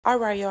All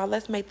right, y'all,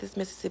 let's make this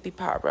Mississippi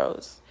pot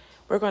roast.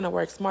 We're going to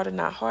work smarter,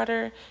 not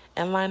harder,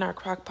 and line our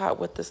crock pot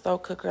with the slow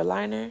cooker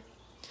liner.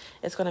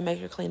 It's going to make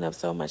your cleanup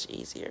so much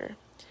easier.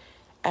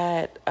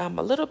 Add a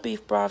little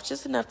beef broth,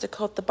 just enough to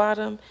coat the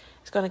bottom.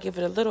 It's going to give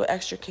it a little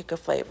extra kick of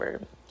flavor.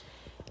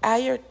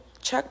 Add your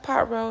chuck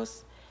pot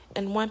roast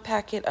and 1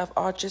 packet of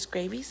all just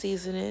gravy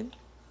seasoning,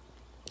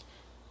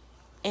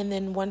 and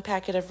then 1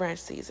 packet of ranch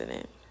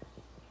seasoning.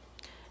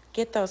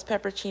 Get those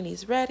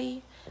pepperoncinis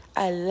ready.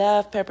 I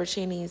love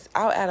pepperoncinis.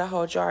 I'll add a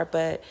whole jar,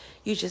 but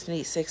you just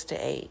need 6 to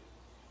 8.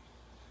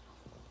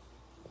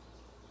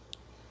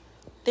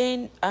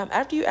 Then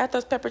after you add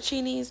those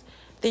pepperoncinis,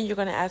 then you're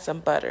going to add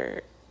some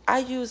butter. I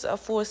use a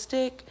full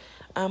stick,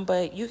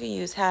 but you can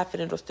use half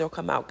and it'll still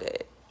come out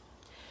good.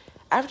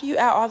 After you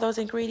add all those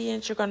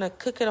ingredients, you're going to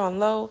cook it on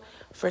low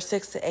for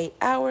 6 to 8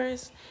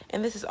 hours.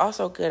 And this is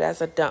also good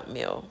as a dump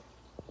meal.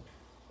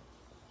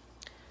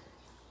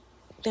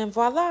 Then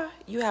voila,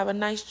 you have a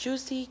nice,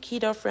 juicy,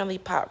 keto-friendly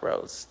pot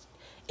roast.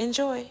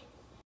 Enjoy.